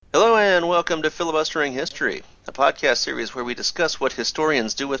and welcome to Filibustering History, a podcast series where we discuss what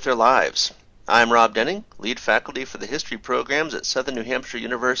historians do with their lives. I'm Rob Denning, lead faculty for the history programs at Southern New Hampshire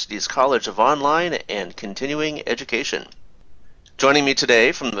University's College of Online and Continuing Education. Joining me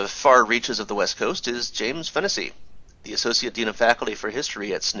today from the far reaches of the West Coast is James Fennessy, the Associate Dean of Faculty for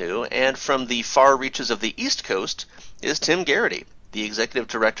History at SNU, and from the far reaches of the East Coast is Tim Garrity, the Executive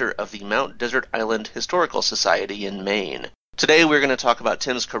Director of the Mount Desert Island Historical Society in Maine. Today we're going to talk about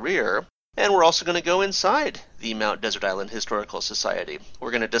Tim's career, and we're also going to go inside the Mount Desert Island Historical Society. We're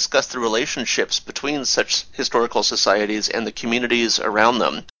going to discuss the relationships between such historical societies and the communities around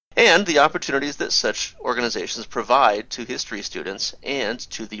them, and the opportunities that such organizations provide to history students and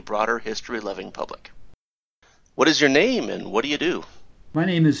to the broader history-loving public. What is your name and what do you do? My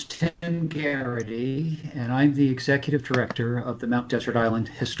name is Tim Garrity, and I'm the Executive Director of the Mount Desert Island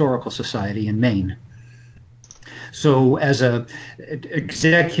Historical Society in Maine. So as an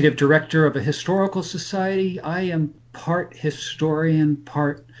Executive Director of a historical society, I am part historian,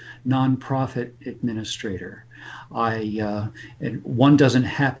 part nonprofit administrator. And one doesn't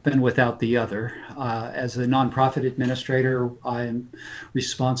happen without the other. As the nonprofit administrator, I'm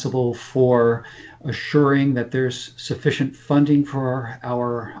responsible for assuring that there's sufficient funding for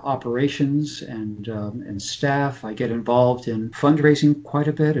our operations and staff. I get involved in fundraising quite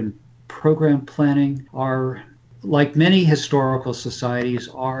a bit and program planning. Like many historical societies,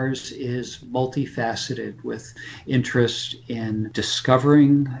 ours is multifaceted with interest in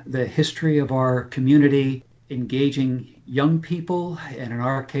discovering the history of our community, engaging young people, and in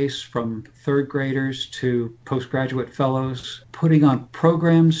our case from third graders to postgraduate fellows, putting on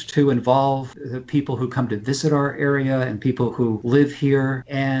programs to involve the people who come to visit our area and people who live here.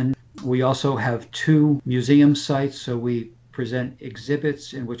 And we also have 2 museum sites, so we present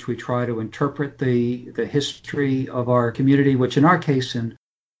exhibits in which we try to interpret the history of our community, which in our case in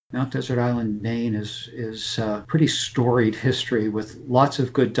Mount Desert Island, Maine, is pretty storied history with lots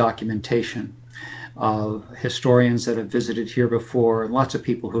of good documentation of historians that have visited here before, and lots of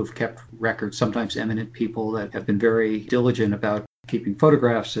people who've kept records, sometimes eminent people that have been very diligent about keeping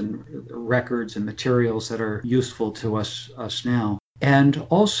photographs and records and materials that are useful to us now. And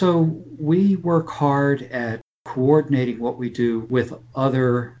also, we work hard at coordinating what we do with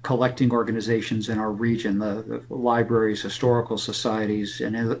other collecting organizations in our region, the libraries, historical societies,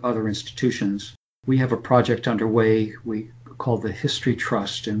 and other institutions. We have a project underway we call the History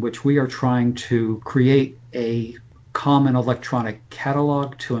Trust, in which we are trying to create a common electronic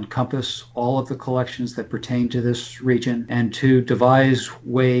catalog to encompass all of the collections that pertain to this region and to devise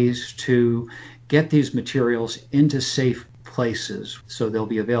ways to get these materials into safe places so they'll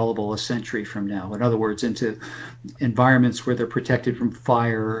be available a century from now. In other words, into environments where they're protected from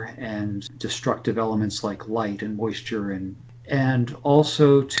fire and destructive elements like light and moisture, and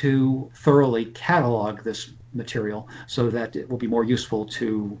also to thoroughly catalog this material so that it will be more useful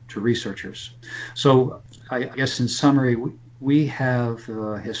to researchers. So I guess in summary, we have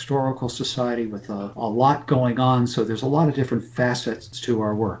a historical society with a lot going on, so there's a lot of different facets to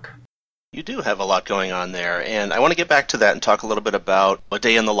our work. You do have a lot going on there, and I want to get back to that and talk a little bit about a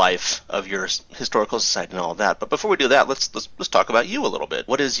day in the life of your historical society and all of that. But before we do that, let's talk about you a little bit.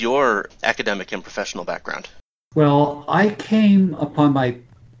 What is your academic and professional background? Well, I came upon my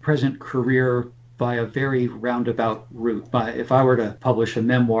present career by a very roundabout route. If I were to publish a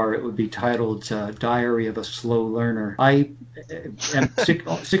memoir, it would be titled Diary of a Slow Learner. I am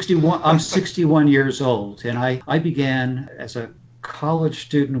 61. I'm 61 years old, and I began as a college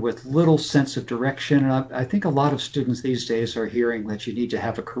student with little sense of direction. And I think a lot of students these days are hearing that you need to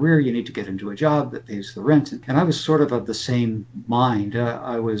have a career, you need to get into a job that pays the rent. And I was sort of the same mind.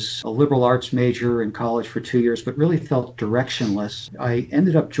 I was a liberal arts major in college for 2 years, but really felt directionless. I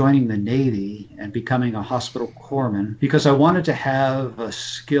ended up joining the Navy and becoming a hospital corpsman because I wanted to have a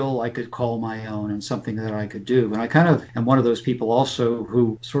skill I could call my own and something that I could do. And I kind of am one of those people also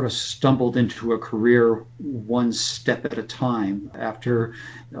who sort of stumbled into a career one step at a time. After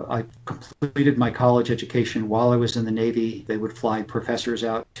I completed my college education while I was in the Navy, they would fly professors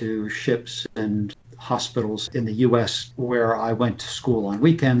out to ships and hospitals in the U.S. where I went to school on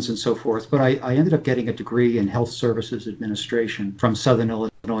weekends and so forth. But I ended up getting a degree in Health Services Administration from Southern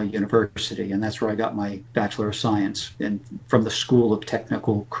Illinois University, and that's where I got my Bachelor of Science from the School of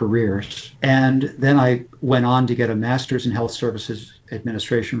Technical Careers. And then I went on to get a Master's in Health Services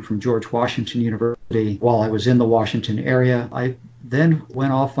Administration from George Washington University while I was in the Washington area. I then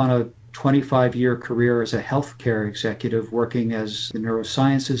went off on a 25-year career as a healthcare executive, working as the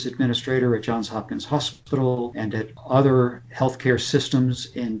neurosciences administrator at Johns Hopkins Hospital and at other healthcare systems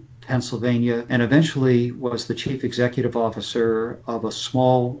in Pennsylvania, and eventually was the chief executive officer of a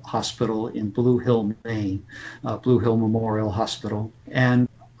small hospital in Blue Hill, Maine, Blue Hill Memorial Hospital. And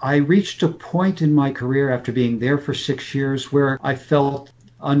I reached a point in my career after being there for 6 years where I felt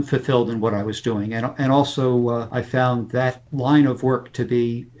unfulfilled in what I was doing. And also I found that line of work to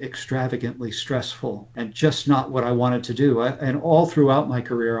be extravagantly stressful and just not what I wanted to do. And all throughout my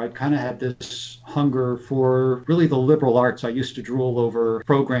career, I kind of had this hunger for really the liberal arts. I used to drool over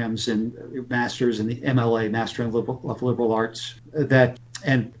programs in masters in the MLA, Master of Liberal Arts, that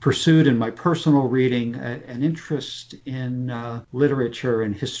and pursued in my personal reading an interest in literature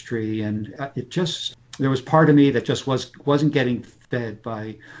and history. And there was part of me that just wasn't getting fed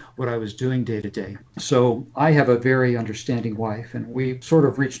by what I was doing day to day. So I have a very understanding wife, and we sort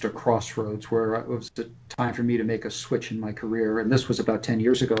of reached a crossroads where it was the time for me to make a switch in my career. And this was about 10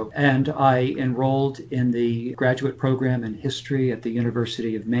 years ago. And I enrolled in the graduate program in history at the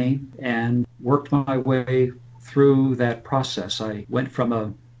University of Maine and worked my way through that process. I went from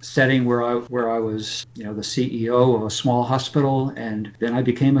a setting where I was, the CEO of a small hospital, and then I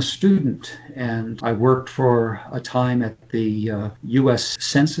became a student, and I worked for a time at the U.S.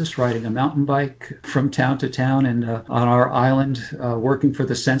 Census, riding a mountain bike from town to town, and on our island, working for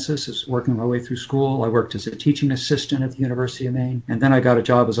the census, working my way through school. I worked as a teaching assistant at the University of Maine, and then I got a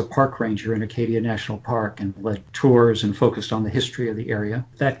job as a park ranger in Acadia National Park and led tours and focused on the history of the area.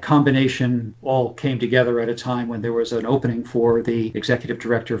 That combination all came together at a time when there was an opening for the executive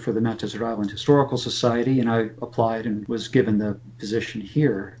director for the Mount Desert Island Historical Society, and I applied and was given the position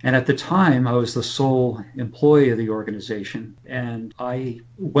here. And at the time, I was the sole employee of the organization, and I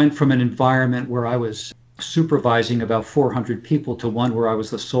went from an environment where I was supervising about 400 people to one where I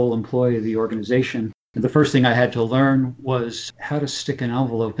was the sole employee of the organization. And the first thing I had to learn was how to stick an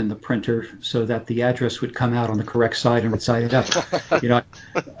envelope in the printer so that the address would come out on the correct side and would side it up.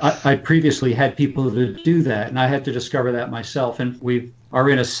 I previously had people to do that, and I had to discover that myself. And we are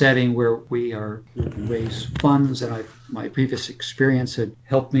in a setting where we raise funds, and my previous experience had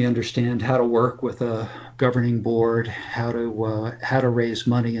helped me understand how to work with a governing board, how to raise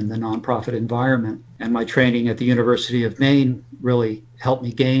money in the nonprofit environment. And my training at the University of Maine really helped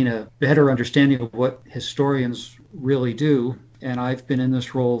me gain a better understanding of what historians really do. And I've been in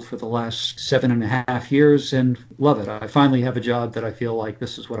this role for the last 7.5 years and love it. I finally have a job that I feel like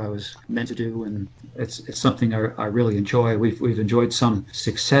this is what I was meant to do, and it's something I really enjoy. We've enjoyed some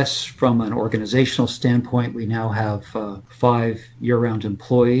success from an organizational standpoint. We now have 5 year-round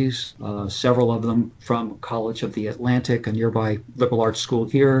employees, several of them from College of the Atlantic, a nearby liberal arts school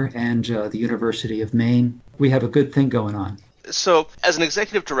here, and the University of Maine. We have a good thing going on. So, as an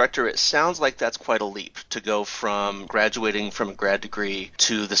executive director, it sounds like that's quite a leap to go from graduating from a grad degree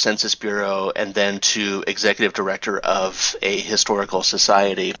to the Census Bureau and then to executive director of a historical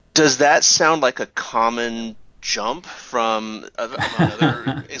society. Does that sound like a common jump from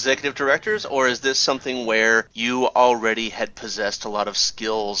other executive directors, or is this something where you already had possessed a lot of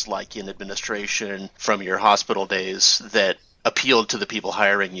skills like in administration from your hospital days that appealed to the people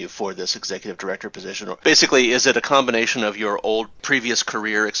hiring you for this executive director position? Or basically, is it a combination of your old previous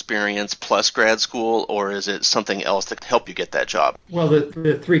career experience plus grad school, or is it something else that helped you get that job? Well,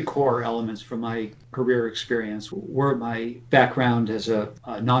 the 3 core elements from my career experience were my background as a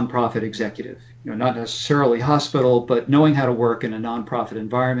nonprofit executive. Not necessarily hospital, but knowing how to work in a nonprofit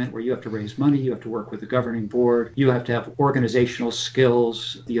environment where you have to raise money, you have to work with the governing board, you have to have organizational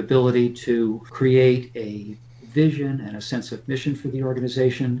skills, the ability to create a vision and a sense of mission for the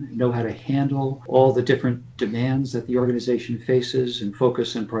organization, know how to handle all the different demands that the organization faces and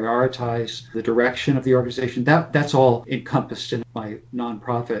focus and prioritize the direction of the organization. That's all encompassed in my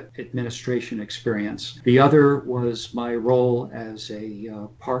nonprofit administration experience. The other was my role as a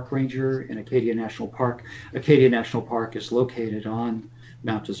park ranger in Acadia National Park. Acadia National Park is located on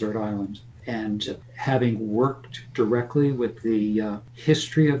Mount Desert Island. And having worked directly with the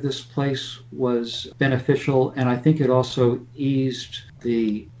history of this place was beneficial. And I think it also eased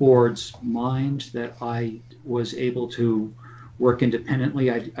the board's mind that I was able to work independently.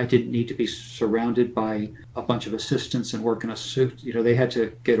 I didn't need to be surrounded by a bunch of assistants and work in a suit. They had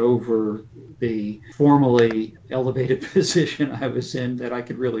to get over the formally elevated position I was in that I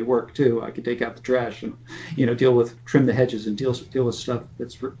could really work too. I could take out the trash and, trim the hedges and deal with stuff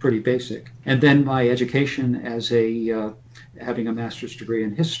that's pretty basic. And then my education as having a master's degree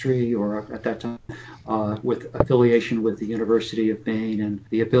in history, or at that time with affiliation with the University of Maine, and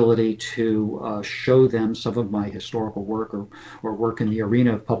the ability to show them some of my historical work or work in the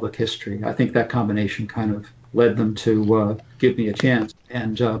arena of public history. I think that combination kind of led them to give me a chance.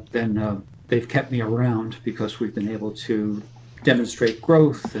 And then they've kept me around because we've been able to demonstrate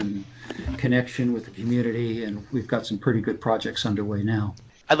growth and connection with the community, and we've got some pretty good projects underway now.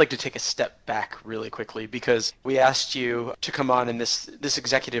 I'd like to take a step back really quickly because we asked you to come on, and this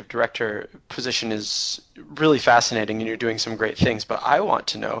executive director position is really fascinating and you're doing some great things, but I want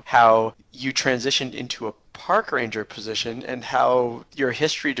to know how you transitioned into a park ranger position and how your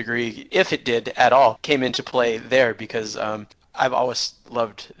history degree, if it did at all, came into play there, because I've always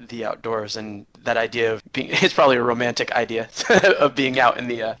loved the outdoors, and that idea of being, it's probably a romantic idea of being out in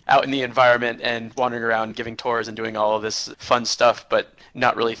the environment and wandering around giving tours and doing all of this fun stuff, but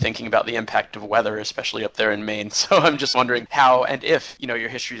not really thinking about the impact of weather, especially up there in Maine. So I'm just wondering how and if, your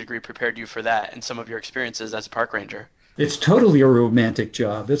history degree prepared you for that and some of your experiences as a park ranger. It's totally a romantic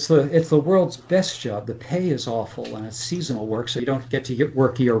job. It's the world's best job. The pay is awful and it's seasonal work, so you don't get to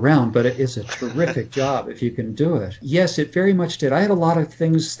work year round, but it is a terrific job if you can do it. Yes, it very much did. I had a lot of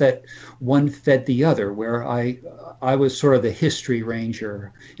things that one fed the other, where I was sort of the history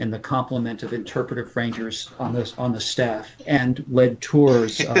ranger and the complement of interpretive rangers on the staff, and led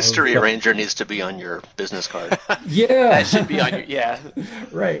tours. History ranger needs to be on your business card. Yeah. That should be on your, yeah.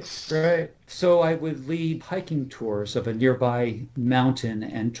 Right. So I would lead hiking tours of a nearby mountain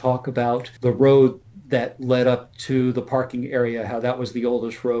and talk about the road that led up to the parking area, how that was the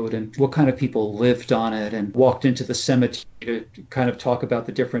oldest road and what kind of people lived on it, and walked into the cemetery to kind of talk about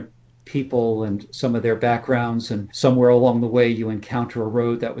the different people and some of their backgrounds. And somewhere along the way you encounter a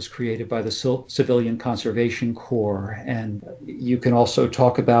road that was created by the Civilian Conservation Corps. And you can also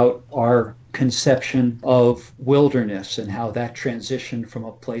talk about our conception of wilderness and how that transitioned from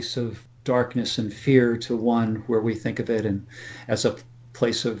a place of darkness and fear to one where we think of it as a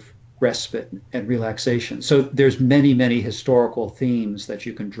place of respite and relaxation. So there's many, many historical themes that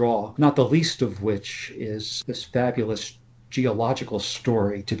you can draw, not the least of which is this fabulous geological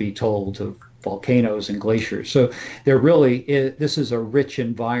story to be told of volcanoes and glaciers. So this is a rich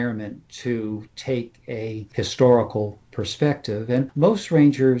environment to take a historical perspective. And most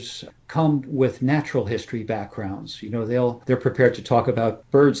rangers come with natural history backgrounds. They're prepared to talk about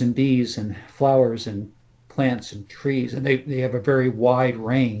birds and bees and flowers and plants and trees, and they have a very wide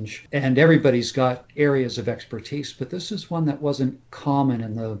range, and everybody's got areas of expertise, but this is one that wasn't common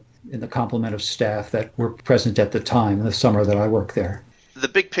in the complement of staff that were present at the time, in the summer that I worked there. The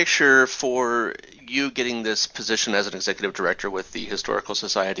big picture for you getting this position as an executive director with the Historical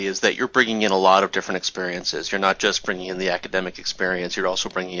Society is that you're bringing in a lot of different experiences. You're not just bringing in the academic experience, you're also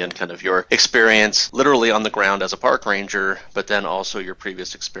bringing in kind of your experience literally on the ground as a park ranger, but then also your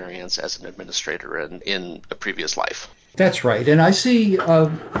previous experience as an administrator and in a previous life. That's right. And I see,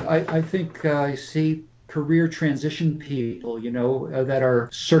 I think I see career transition people, that are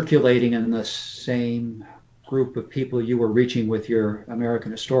circulating in the same group of people you were reaching with your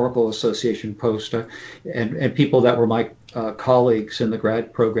American Historical Association post, and people that were my colleagues in the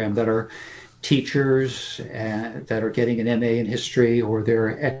grad program that are teachers and that are getting an MA in history, or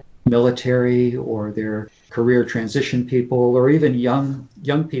they're military, or they're career transition people, or even young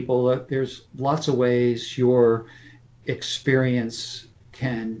people. There's lots of ways your experience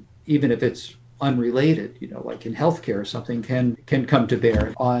can, even if it's unrelated, like in healthcare or something, can come to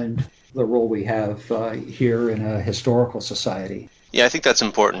bear on the role we have here in a historical society. Yeah, I think that's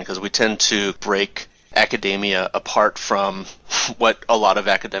important because we tend to break academia apart from what a lot of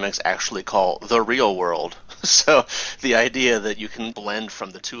academics actually call the real world. So the idea that you can blend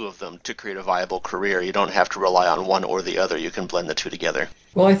from the two of them to create a viable career, you don't have to rely on one or the other, you can blend the two together.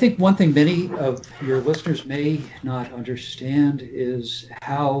 Well, I think one thing many of your listeners may not understand is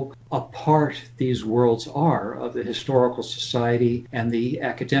how apart these worlds are of the historical society and the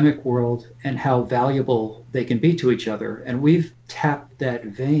academic world, and how valuable they can be to each other. And we've tapped that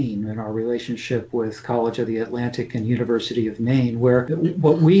vein in our relationship with College of the Atlantic and University of Maine, where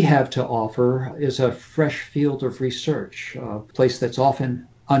what we have to offer is a fresh field of research, a place that's often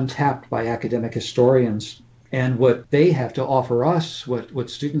untapped by academic historians. And what they have to offer us, what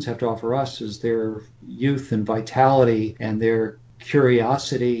students have to offer us, is their youth and vitality and their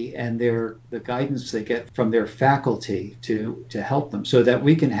curiosity and the guidance they get from their faculty to help them, so that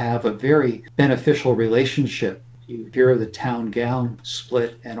we can have a very beneficial relationship. You hear of the town gown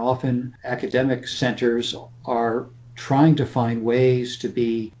split, and often academic centers are trying to find ways to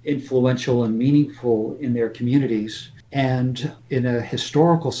be influential and meaningful in their communities. And in a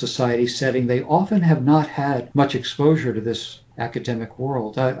historical society setting, they often have not had much exposure to this academic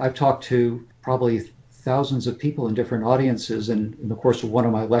world. I've talked to probably thousands of people in different audiences, and in the course of one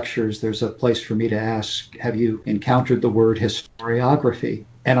of my lectures, there's a place for me to ask, have you encountered the word historiography?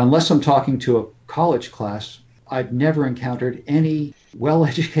 And unless I'm talking to a college class, I've never encountered any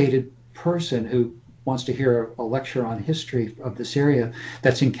well-educated person who wants to hear a lecture on history of this area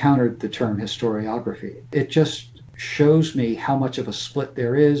that's encountered the term historiography. It just shows me how much of a split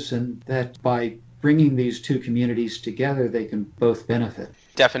there is, and that by bringing these two communities together, they can both benefit.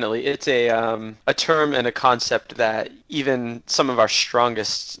 Definitely. It's a term and a concept that even some of our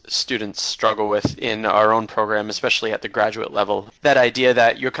strongest students struggle with in our own program, especially at the graduate level. That idea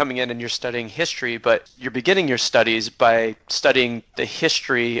that you're coming in and you're studying history, but you're beginning your studies by studying the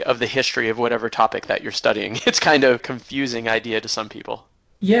history of whatever topic that you're studying. It's kind of a confusing idea to some people.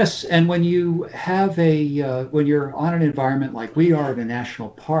 Yes, and when you have when you're on an environment like we are in a national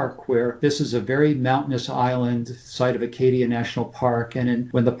park, where this is a very mountainous island, site of Acadia National Park,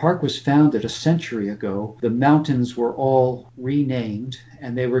 and when the park was founded a century ago, the mountains were all renamed,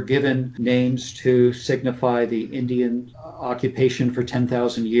 and they were given names to signify the Indian occupation for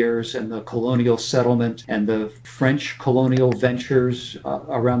 10,000 years and the colonial settlement and the French colonial ventures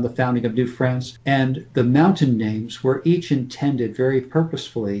around the founding of New France. And the mountain names were each intended very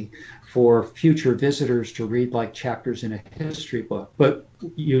purposefully for future visitors to read like chapters in a history book. But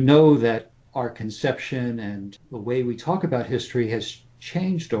you know that our conception and the way we talk about history has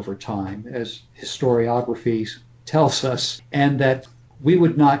changed over time, as historiography tells us, and that we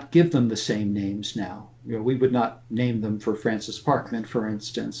would not give them the same names now. We would not name them for Francis Parkman, for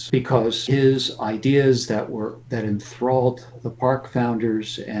instance, because his ideas that enthralled the park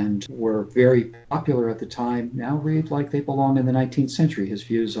founders and were very popular at the time now read like they belong in the 19th century. His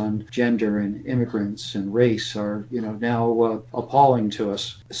views on gender and immigrants and race are, now appalling to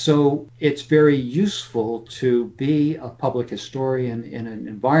us. So it's very useful to be a public historian in an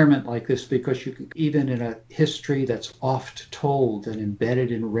environment like this, because you can, even in a history that's oft told and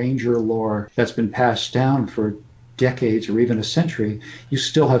embedded in ranger lore that's been passed down for decades or even a century, you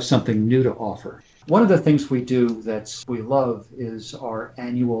still have something new to offer. One of the things we do that we love is our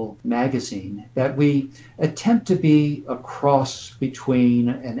annual magazine, that we attempt to be a cross between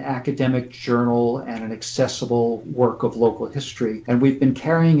an academic journal and an accessible work of local history. And we've been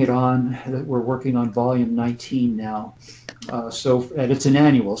carrying it on. We're working on volume 19 now. And it's an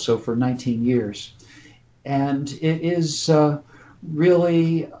annual, so for 19 years. And it is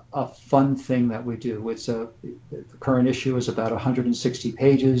really a fun thing that we do. The current issue is about 160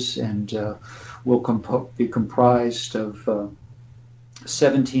 pages, and will be comprised of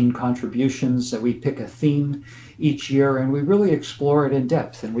 17 contributions that we pick a theme each year, and we really explore it in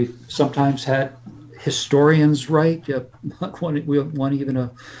depth. And we've sometimes had historians write, one even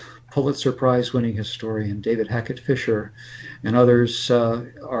a Pulitzer Prize winning historian, David Hackett Fisher, and others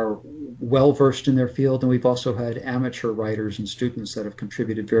are well versed in their field. And we've also had amateur writers and students that have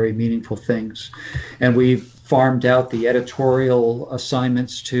contributed very meaningful things. And we've farmed out the editorial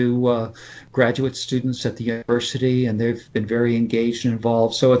assignments to graduate students at the university, and they've been very engaged and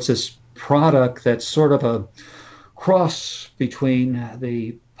involved. So it's this product that's sort of a cross between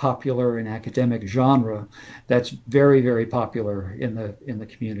the popular and academic genre that's very, very popular in the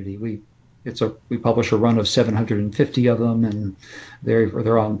community. We publish a run of 750 of them, and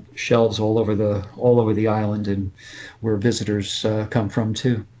they're on shelves all over the island, and where visitors come from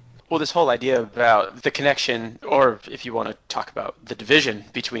too. Well, this whole idea about the connection, or if you want to talk about the division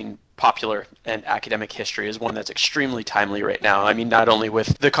between popular and academic history, is one that's extremely timely right now. I mean, not only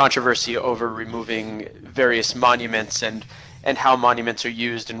with the controversy over removing various monuments and how monuments are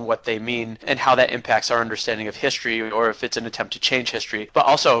used and what they mean and how that impacts our understanding of history, or if it's an attempt to change history, but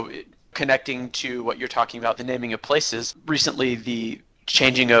also connecting to what you're talking about, the naming of places. Recently, the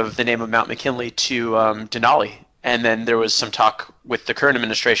changing of the name of Mount McKinley to Denali. And then there was some talk with the current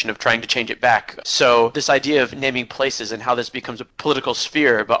administration of trying to change it back. So this idea of naming places and how this becomes a political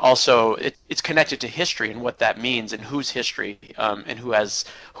sphere, but also it's connected to history and what that means and whose history and who has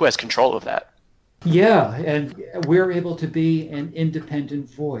control of that. Yeah, and we're able to be an independent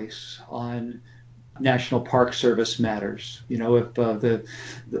voice on National Park Service matters. If the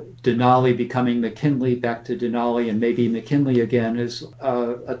Denali becoming McKinley, back to Denali and maybe McKinley again, is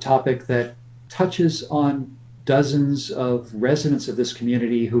a topic that touches on dozens of residents of this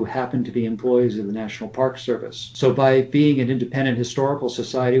community who happen to be employees of the National Park Service. So by being an independent historical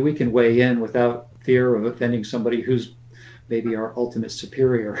society, we can weigh in without fear of offending somebody who's maybe our ultimate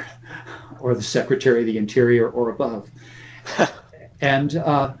superior or the Secretary of the Interior or above. And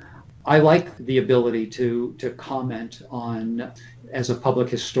I like the ability to comment on, as a public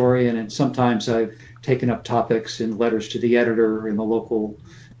historian, and sometimes I've taken up topics in letters to the editor in the local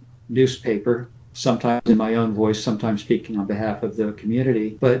newspaper, sometimes in my own voice, sometimes speaking on behalf of the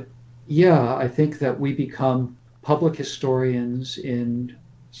community. But yeah, I think that we become public historians in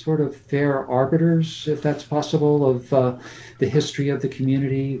sort of fair arbiters, if that's possible, of the history of the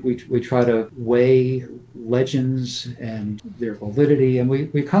community. We try to weigh legends and their validity, and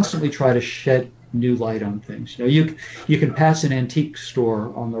we constantly try to shed new light on things. You can pass an antique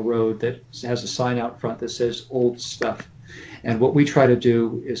store on the road that has a sign out front that says old stuff. And what we try to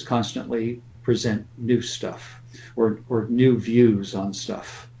do is constantly present new stuff or new views on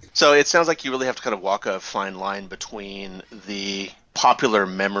stuff. So it sounds like you really have to kind of walk a fine line between the popular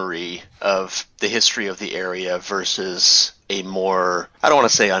memory of the history of the area versus a more, I don't want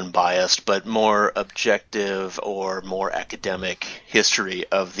to say unbiased, but more objective or more academic history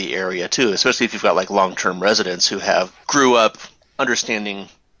of the area too, especially if you've got like long-term residents who have grew up understanding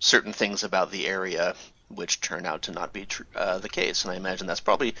certain things about the area which turn out to not be the case. And I imagine that's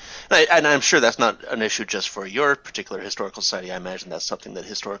probably, and I'm sure that's not an issue just for your particular historical society. I imagine that's something that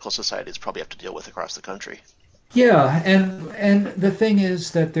historical societies probably have to deal with across the country. Yeah, and the thing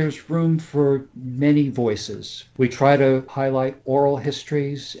is that there's room for many voices. We try to highlight oral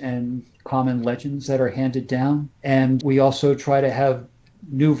histories and common legends that are handed down, and we also try to have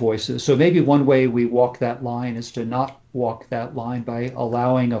new voices. So maybe one way we walk that line is to not walk that line by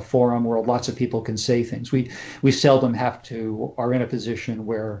allowing a forum where lots of people can say things. We seldom are in a position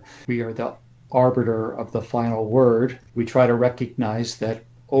where we are the arbiter of the final word. We try to recognize that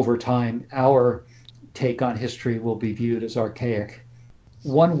over time our take on history will be viewed as archaic.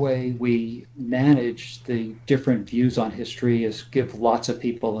 One way we manage the different views on history is give lots of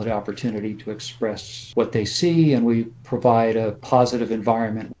people an opportunity to express what they see, and we provide a positive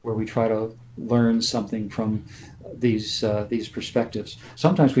environment where we try to learn something from these perspectives.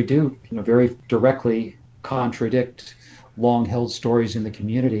 Sometimes we do, very directly contradict long-held stories in the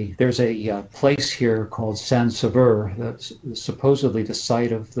community. There's a place here called Saint-Sauveur that's supposedly the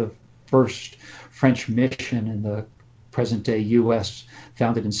site of the first French mission in the present-day U.S.,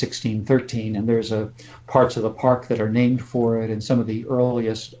 founded in 1613, and there's parts of the park that are named for it, and some of the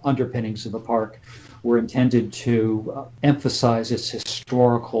earliest underpinnings of the park were intended to emphasize its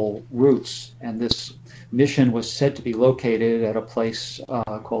historical roots. And this mission was said to be located at a place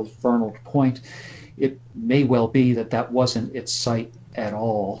called Fernald Point. It may well be that wasn't its site at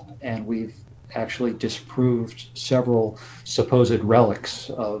all, and we've actually disproved several supposed relics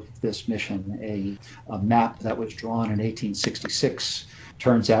of this mission. A map that was drawn in 1866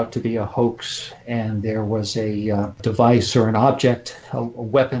 turns out to be a hoax, and there was a device or an object, a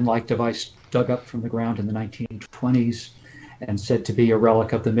weapon-like device dug up from the ground in the 1920s and said to be a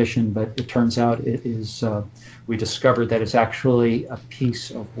relic of the mission, but it turns out it is, we discovered that it's actually a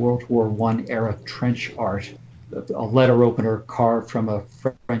piece of World War I era trench art, a letter opener carved from a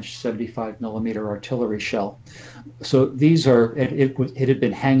French 75 millimeter artillery shell. So these it had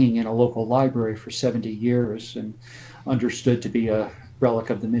been hanging in a local library for 70 years and understood to be a relic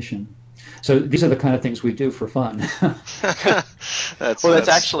of the mission. So these are the kind of things we do for fun. That's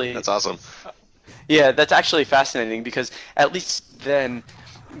awesome. Yeah, that's actually fascinating, because at least then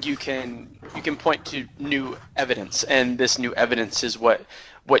you can point to new evidence, and this new evidence is what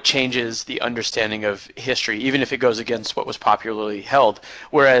changes the understanding of history, even if it goes against what was popularly held.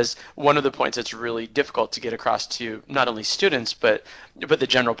 Whereas one of the points that's really difficult to get across to not only students but the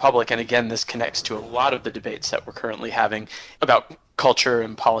general public, and again this connects to a lot of the debates that we're currently having about culture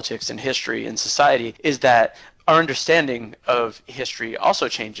and politics and history and society, is that our understanding of history also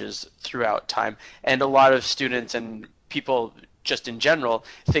changes throughout time. And a lot of students and people just in general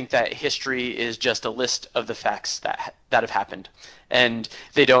think that history is just a list of the facts that have happened. And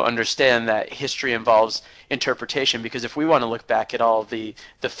they don't understand that history involves interpretation, because if we want to look back at all the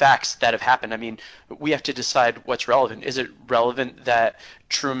facts that have happened, I mean, we have to decide what's relevant. Is it relevant that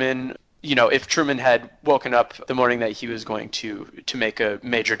Truman, if Truman had woken up the morning that he was going to make a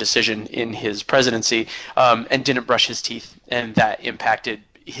major decision in his presidency and didn't brush his teeth, and that impacted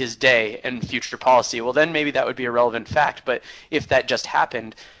his day and future policy, well, then maybe that would be a relevant fact. But if that just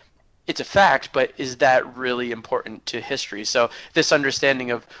happened, it's a fact, but is that really important to history? So this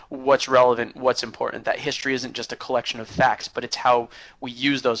understanding of what's relevant, what's important, that history isn't just a collection of facts, but it's how we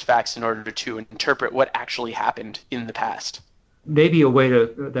use those facts in order to interpret what actually happened in the past. Maybe a way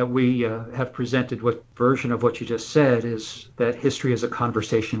that we have presented what version of what you just said is that history is a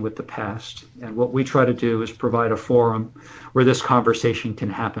conversation with the past. And what we try to do is provide a forum where this conversation can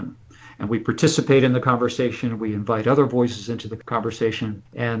happen. And we participate in the conversation, we invite other voices into the conversation,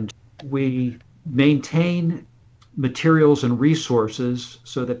 and we maintain materials and resources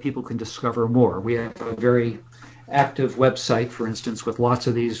so that people can discover more. We have a very active website, for instance, with lots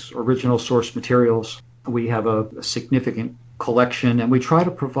of these original source materials. We have a significant collection, and we try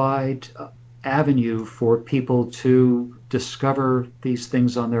to provide avenue for people to discover these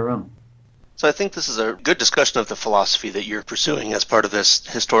things on their own. So I think this is a good discussion of the philosophy that you're pursuing as part of this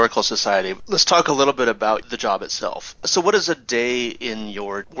historical society. Let's talk a little bit about the job itself. So what does a day in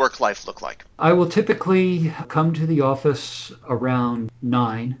your work life look like? I will typically come to the office around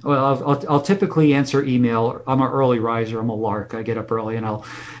 9. Well, I'll typically answer email. I'm an early riser. I'm a lark. I get up early and I'll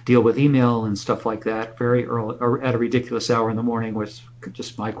deal with email and stuff like that very early, or at a ridiculous hour in the morning, which is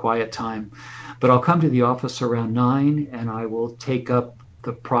just my quiet time. But I'll come to the office around 9 and I will take up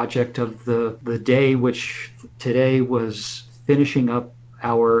the project of the day, which today was finishing up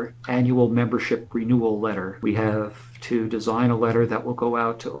our annual membership renewal letter. We have to design a letter that will go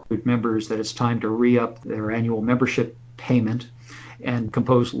out to members that it's time to re-up their annual membership payment and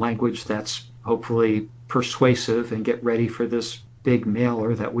compose language that's hopefully persuasive and get ready for this big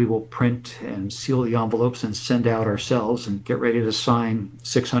mailer that we will print and seal the envelopes and send out ourselves and get ready to sign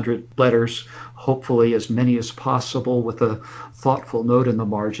 600 letters, hopefully as many as possible, with a thoughtful note in the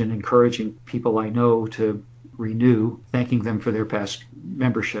margin encouraging people I know to renew, thanking them for their past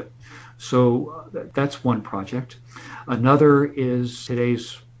membership. So that's one project. Another is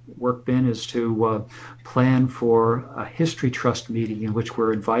today's work bin is to plan for a history trust meeting in which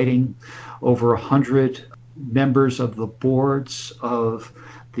we're inviting over 100 members of the boards of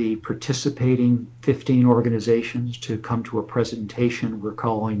the participating 15 organizations to come to a presentation we're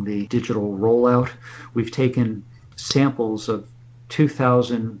calling the digital rollout. We've taken samples of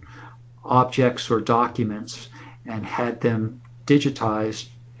 2,000 objects or documents and had them digitized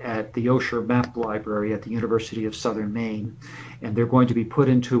at the Osher Map Library at the University of Southern Maine, and they're going to be put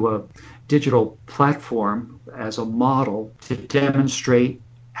into a digital platform as a model to demonstrate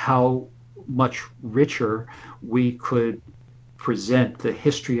how much richer we could present the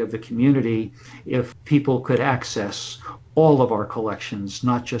history of the community if people could access all of our collections,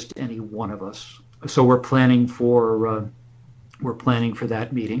 not just any one of us. So we're planning for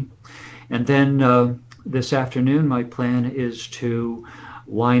that meeting, and then this afternoon my plan is to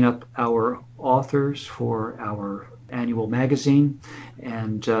line up our authors for our annual magazine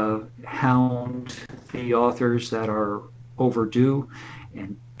and hound the authors that are overdue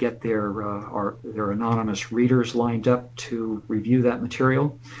and get their anonymous readers lined up to review that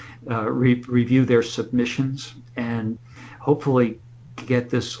material, review their submissions, and hopefully get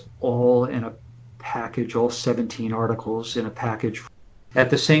this all in a package, all 17 articles in a package.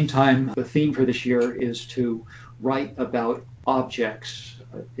 At the same time, the theme for this year is to write about objects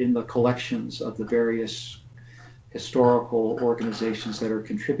in the collections of the various historical organizations that are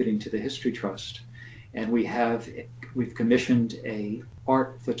contributing to the History Trust. And we've commissioned a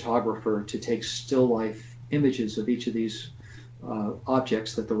art photographer to take still life images of each of these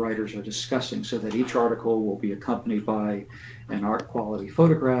objects that the writers are discussing, so that each article will be accompanied by an art quality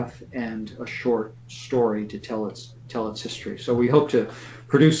photograph and a short story to tell its history. So we hope to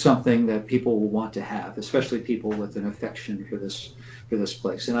produce something that people will want to have, especially people with an affection for this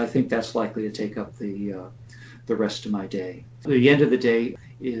place. And I think that's likely to take up the rest of my day. The end of the day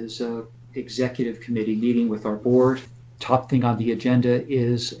is a executive committee meeting with our board. Top thing on the agenda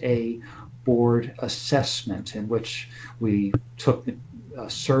is a board assessment in which we took a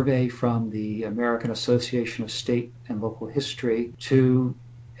survey from the American Association of State and Local History to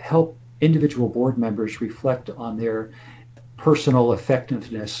help individual board members reflect on their personal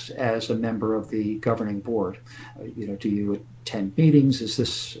effectiveness as a member of the governing board. Do you attend meetings? Is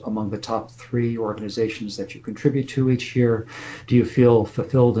this among the top 3 organizations that you contribute to each year? Do you feel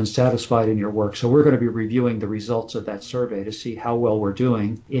fulfilled and satisfied in your work? So we're going to be reviewing the results of that survey to see how well we're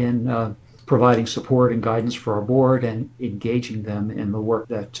doing in providing support and guidance for our board and engaging them in the work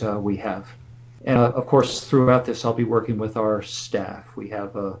that we have. And of course, throughout this, I'll be working with our staff. We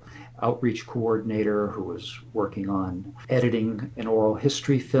have a outreach coordinator who is working on editing an oral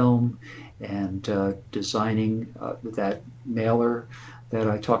history film and designing that mailer that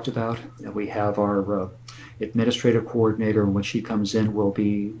I talked about. And we have our administrative coordinator, and when she comes in, we'll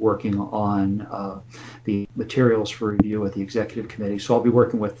be working on the materials for review at the executive committee. So I'll be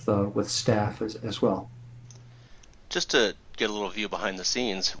working with staff as well. Just to get a little view behind the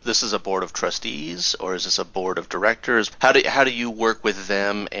scenes, this is a board of trustees, or is this a board of directors? How do you work with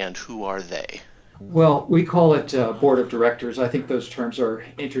them, and who are they? Well, we call it board of directors. I think those terms are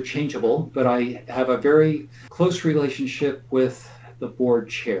interchangeable, but I have a very close relationship with the board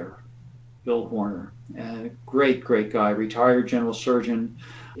chair, Bill Horner. Great guy, retired general surgeon,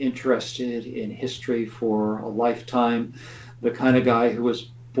 interested in history for a lifetime, the kind of guy who was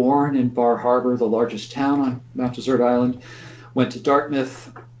born in Bar Harbor, the largest town on Mount Desert Island, went to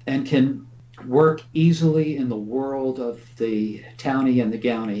Dartmouth, and can work easily in the world of the townie and the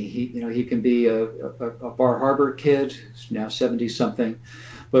gownie. He can be a Bar Harbor kid, who's now 70 something,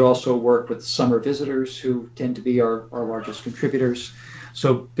 but also work with summer visitors who tend to be our largest contributors.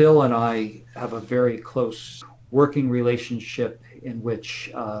 So Bill and I have a very close working relationship in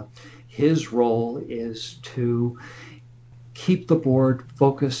which his role is to keep the board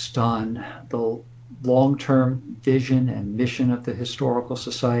focused on the long-term vision and mission of the Historical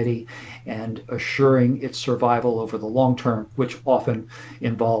Society and assuring its survival over the long term, which often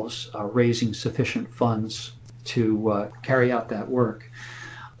involves raising sufficient funds to carry out that work.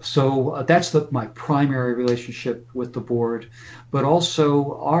 So that's my primary relationship with the board, but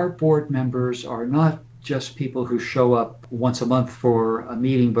also our board members are not just people who show up once a month for a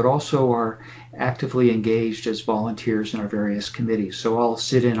meeting, but also are actively engaged as volunteers in our various committees. So I'll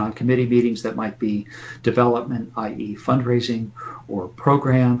sit in on committee meetings that might be development, i.e. fundraising, or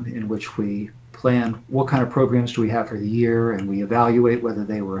program, in which we plan what kind of programs do we have for the year, and we evaluate whether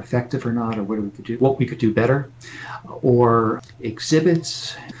they were effective or not, or what we could do better, or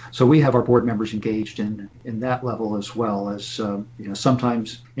exhibits. So we have our board members engaged in that level, as well as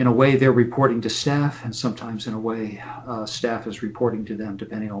sometimes in a way they're reporting to staff, and sometimes in a way staff is reporting to them,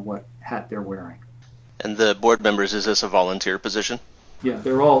 depending on what hat they're wearing. And the board members, is this a volunteer position? Yeah,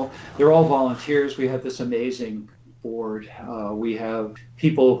 they're all volunteers. We have this amazing board. We have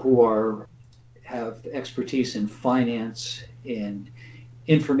people who have expertise in finance, in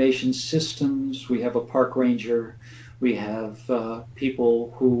information systems. We have a park ranger. We have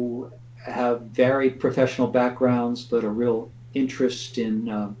people who have varied professional backgrounds, but a real interest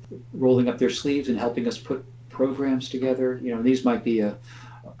in rolling up their sleeves and helping us put programs together. These might be a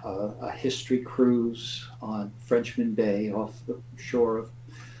history cruise on Frenchman Bay off the shore of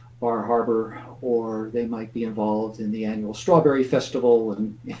Bar Harbor, or they might be involved in the annual Strawberry Festival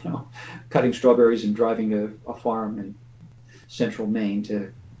and cutting strawberries and driving to a farm in central Maine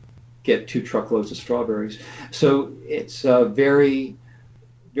to get 2 truckloads of strawberries. So it's very,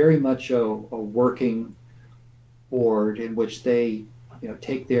 very much a working board in which they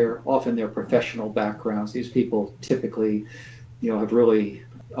take often their professional backgrounds. These people typically have really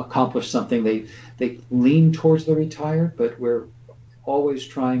accomplished something. They lean towards the retired, but we're always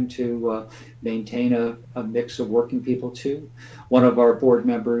trying to maintain a mix of working people too. One of our board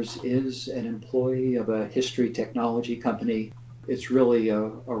members is an employee of a history technology company. It's really a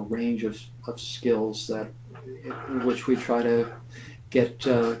range of skills which we try to get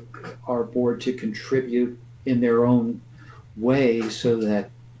our board to contribute in their own way, so that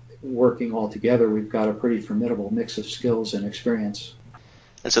working all together, we've got a pretty formidable mix of skills and experience.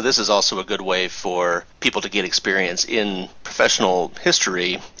 And so this is also a good way for people to get experience in professional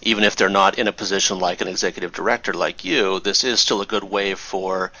history, even if they're not in a position like an executive director like you. This is still a good way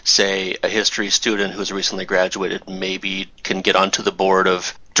for, say, a history student who's recently graduated, maybe can get onto the board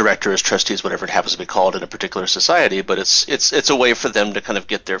of directors, trustees, whatever it happens to be called in a particular society, but it's a way for them to kind of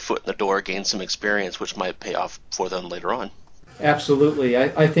get their foot in the door, gain some experience, which might pay off for them later on. Absolutely.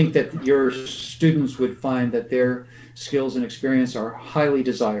 I think that your students would find that their skills and experience are highly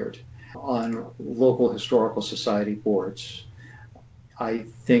desired on local historical society boards. I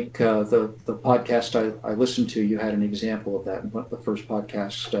think the podcast I listened to, you had an example of that. The first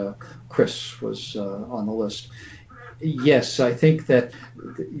podcast, Chris was on the list. Yes, I think that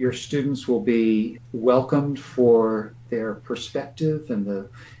your students will be welcomed for their perspective and the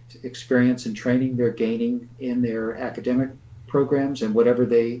experience and training they're gaining in their academic programs and whatever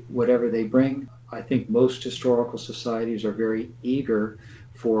they bring. I think most historical societies are very eager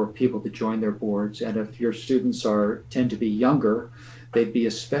for people to join their boards, and if your students tend to be younger, they'd be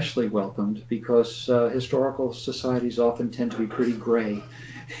especially welcomed, because historical societies often tend to be pretty gray.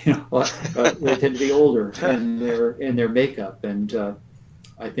 They tend to be older in their makeup, and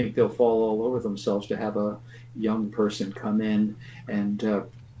I think they'll fall all over themselves to have a young person come in and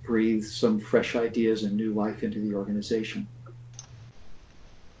breathe some fresh ideas and new life into the organization.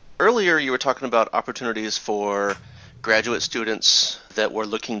 Earlier, you were talking about opportunities for graduate students that were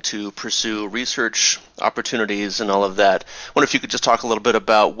looking to pursue research opportunities and all of that. I wonder if you could just talk a little bit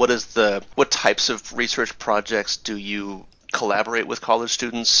about what types of research projects do you collaborate with college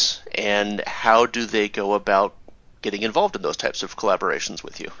students, and how do they go about getting involved in those types of collaborations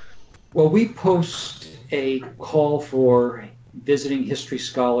with you? Well, we post a call for visiting history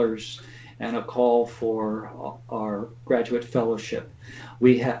scholars and a call for our graduate fellowship.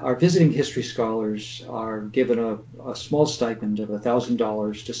 Our visiting history scholars are given a small stipend of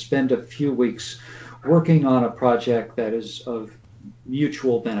 $1,000 to spend a few weeks working on a project that is of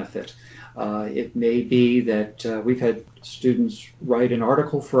mutual benefit. It may be that we've had students write an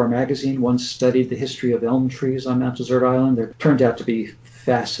article for our magazine. One studied the history of elm trees on Mount Desert Island. It turned out to be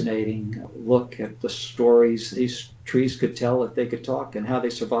fascinating look at the stories these trees could tell if they could talk, and how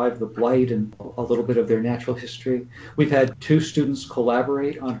they survived the blight, and a little bit of their natural history. We've had two students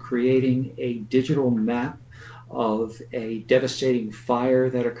collaborate on creating a digital map of a devastating fire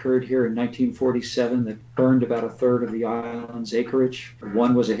that occurred here in 1947 that burned about a third of the island's acreage.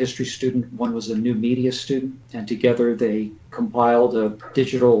 One was a history student, one was a new media student, and together they compiled a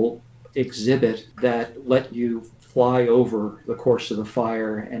digital exhibit that let you fly over the course of the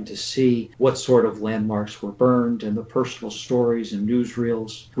fire and to see what sort of landmarks were burned and the personal stories and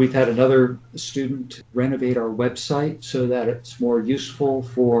newsreels. We've had another student renovate our website so that it's more useful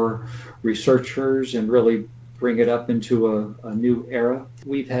for researchers and really bring it up into a new era.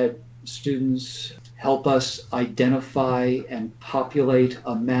 We've had students help us identify and populate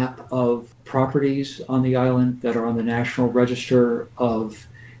a map of properties on the island that are on the National Register of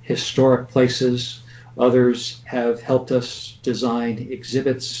Historic Places. Others have helped us design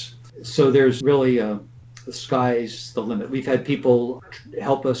exhibits. So there's really the sky's the limit. We've had people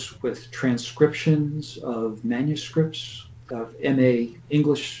help us with transcriptions of manuscripts. MA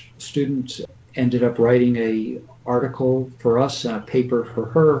English student ended up writing a article for us and a paper for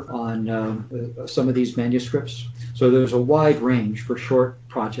her on some of these manuscripts. So there's a wide range for short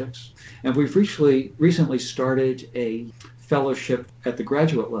projects. And we've recently started a fellowship at the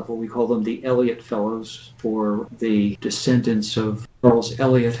graduate level. We call them the Eliot Fellows, for the descendants of Charles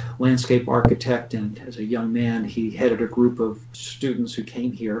Eliot, landscape architect. And as a young man, he headed a group of students who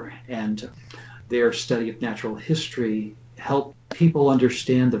came here, and their study of natural history helped people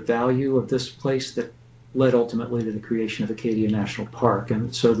understand the value of this place that led ultimately to the creation of Acadia National Park.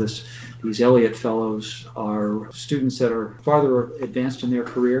 And so these Eliot Fellows are students that are farther advanced in their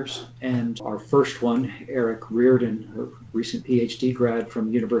careers. And our first one, Eric Reardon, a recent PhD grad from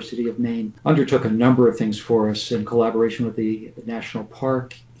the University of Maine, undertook a number of things for us in collaboration with the National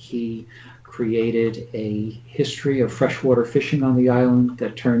Park. He created a history of freshwater fishing on the island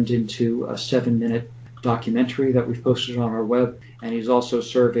that turned into a 7-minute documentary that we've posted on our web. And he's also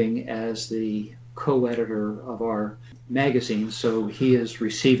serving as the co-editor of our magazine, so he is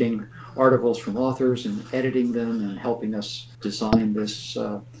receiving articles from authors and editing them and helping us design this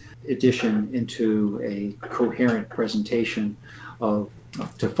edition into a coherent presentation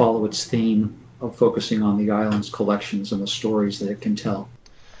to follow its theme of focusing on the island's collections and the stories that it can tell.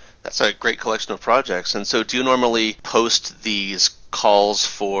 That's a great collection of projects. And so do you normally post these calls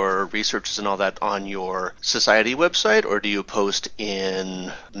for researchers and all that on your society website, or do you post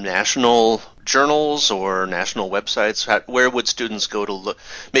in national journals or national websites? Where would students go to look?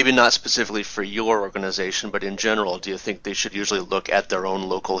 Maybe not specifically for your organization, but in general, do you think they should usually look at their own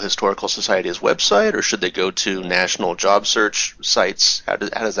local historical society's website, or should they go to national job search sites? How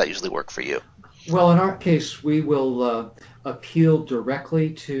does that usually work for you? Well, in our case, we will appeal directly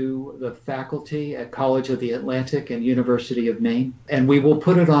to the faculty at College of the Atlantic and University of Maine, and we will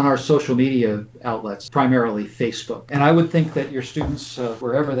put it on our social media outlets, primarily Facebook. And I would think that your students,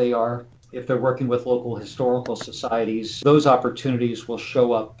 wherever they are, if they're working with local historical societies, those opportunities will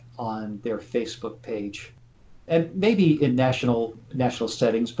show up on their Facebook page. And maybe in national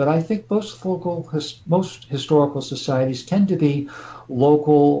settings, but I think most historical societies tend to be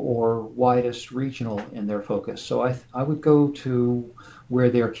local or widest regional in their focus. So I would go to where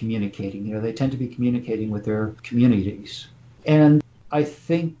they're communicating. They tend to be communicating with their communities. And I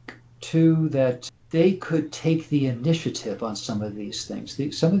think, too, that they could take the initiative on some of these things.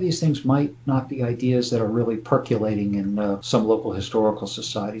 Some of these things might not be ideas that are really percolating in some local historical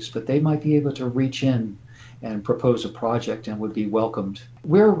societies, but they might be able to reach in and propose a project and would be welcomed.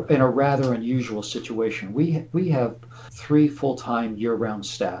 We're in a rather unusual situation. We have 3 full-time year-round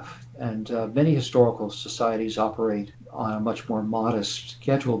staff, and many historical societies operate on a much more modest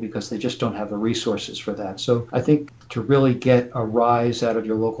schedule because they just don't have the resources for that. So I think to really get a rise out of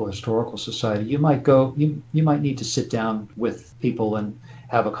your local historical society, you might need to sit down with people and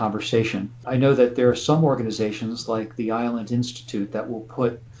have a conversation. I know that there are some organizations like the Island Institute that will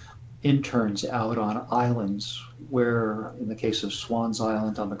put interns out on islands where, in the case of Swans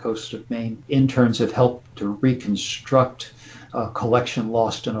Island on the coast of Maine, interns have helped to reconstruct a collection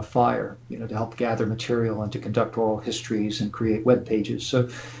lost in a fire, to help gather material and to conduct oral histories and create web pages. So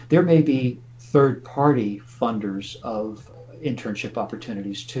there may be third-party funders of internship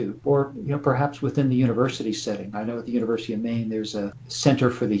opportunities too, or perhaps within the university setting. I know at the University of Maine there's a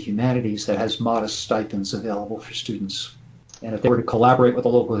Center for the Humanities that has modest stipends available for students. And if they were to collaborate with the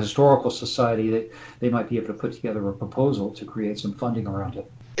local historical society, they might be able to put together a proposal to create some funding around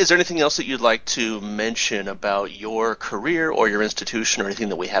it. Is there anything else that you'd like to mention about your career or your institution or anything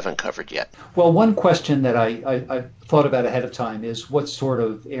that we haven't covered yet? Well, one question that I thought about ahead of time is what sort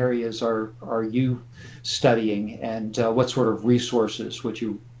of areas are you studying, and what sort of resources would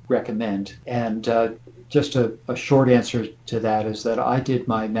you recommend? And just a short answer to that is that I did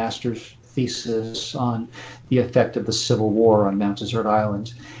my master's thesis on the effect of the Civil War on Mount Desert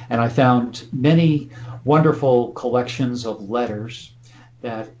Island, and I found many wonderful collections of letters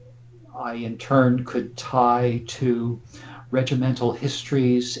that I in turn could tie to regimental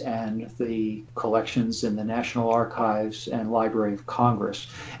histories and the collections in the National Archives and Library of Congress.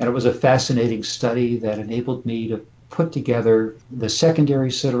 And it was a fascinating study that enabled me to put together the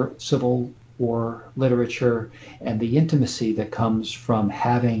secondary Civil War literature and the intimacy that comes from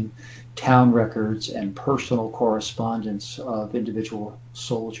having town records and personal correspondence of individual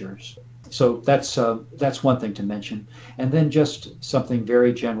soldiers. So that's one thing to mention. And then just something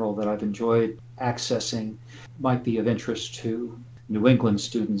very general that I've enjoyed accessing might be of interest to New England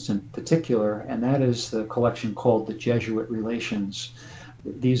students in particular, and that is the collection called the Jesuit Relations.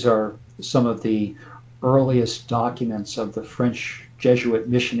 These are some of the earliest documents of the French Jesuit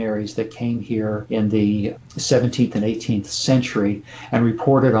missionaries that came here in the 17th and 18th century and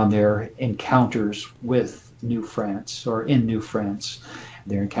reported on their encounters with New France, or in New France,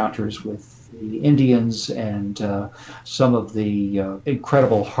 their encounters with the Indians, and some of the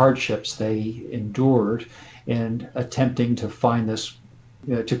incredible hardships they endured in attempting to find this,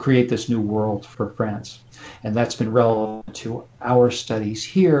 to create this new world for France. And that's been relevant to our studies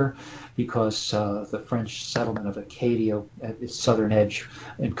here because the French settlement of Acadia at its southern edge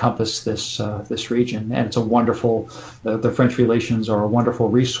encompassed this region. And it's a wonderful, the French Relations are a wonderful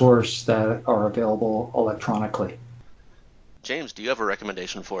resource that are available electronically. James, do you have a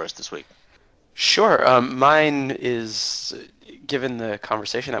recommendation for us this week? Sure. Mine is, given the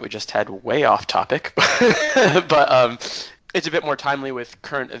conversation that we just had, way off topic, but it's a bit more timely with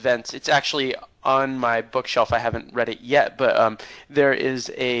current events. It's actually on my bookshelf. I haven't read it yet, but there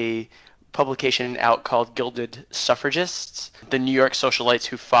is a publication out called Gilded Suffragists, the New York socialites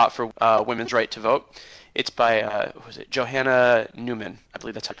who fought for women's right to vote. It's by, Johanna Newman, I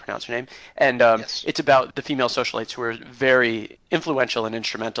believe that's how you pronounce her name. And Yes. It's about the female socialites who were very influential and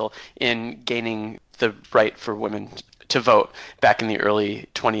instrumental in gaining the right for women to vote back in the early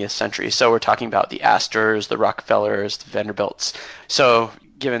 20th century. So we're talking about the Astors, the Rockefellers, the Vanderbilts. So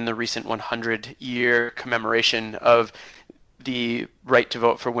given the recent 100-year commemoration of the right to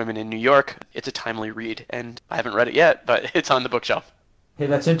vote for women in New York, it's a timely read. And I haven't read it yet, but it's on the bookshelf. Hey,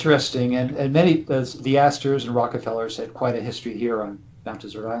 that's interesting. And many, the Astors and Rockefellers had quite a history here on Mount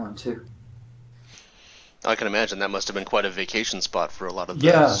Desert Island, too. I can imagine that must have been quite a vacation spot for a lot of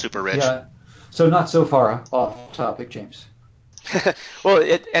the super rich. Yeah. So not so far off topic, James. Well,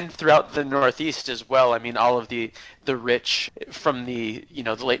 and throughout the Northeast as well. I mean, all of the rich from the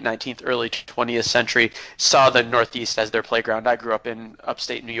late 19th, early 20th century saw the Northeast as their playground. I grew up in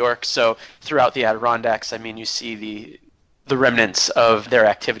upstate New York, so throughout the Adirondacks, I mean, you see the remnants of their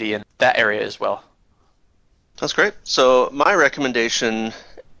activity in that area as well. That's great. So my recommendation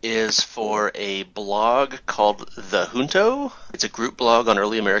is for a blog called The Junto. It's a group blog on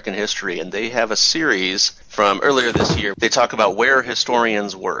early American history, and they have a series from earlier this year. They talk about where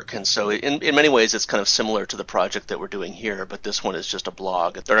historians work, and so in many ways it's kind of similar to the project that we're doing here, but this one is just a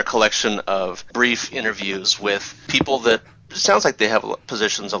blog. They're a collection of brief interviews with people that it sounds like they have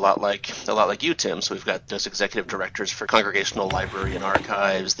positions a lot like you, Tim. So we've got those executive directors for Congregational Library and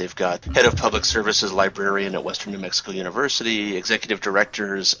Archives. They've got head of public services librarian at Western New Mexico University, executive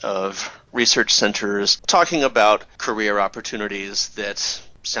directors of research centers, talking about career opportunities that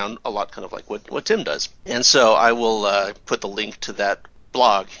sound a lot kind of like what Tim does. And so I will put the link to that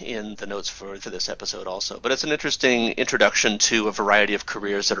blog in the notes for this episode also. But it's an interesting introduction to a variety of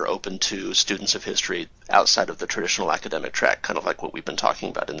careers that are open to students of history outside of the traditional academic track, kind of like what we've been talking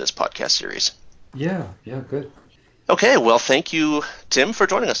about in this podcast series. Yeah, good. Okay, well, thank you, Tim, for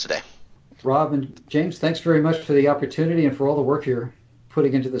joining us today. Rob and James, thanks very much for the opportunity and for all the work you're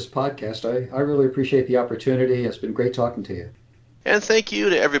putting into this podcast. I really appreciate the opportunity. It's been great talking to you. And thank you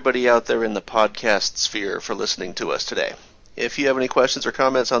to everybody out there in the podcast sphere for listening to us today. If you have any questions or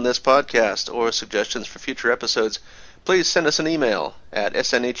comments on this podcast or suggestions for future episodes, please send us an email at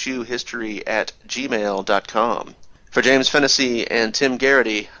snhuhistory@gmail.com. For James Fennessy and Tim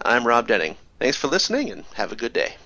Garrity, I'm Rob Denning. Thanks for listening and have a good day.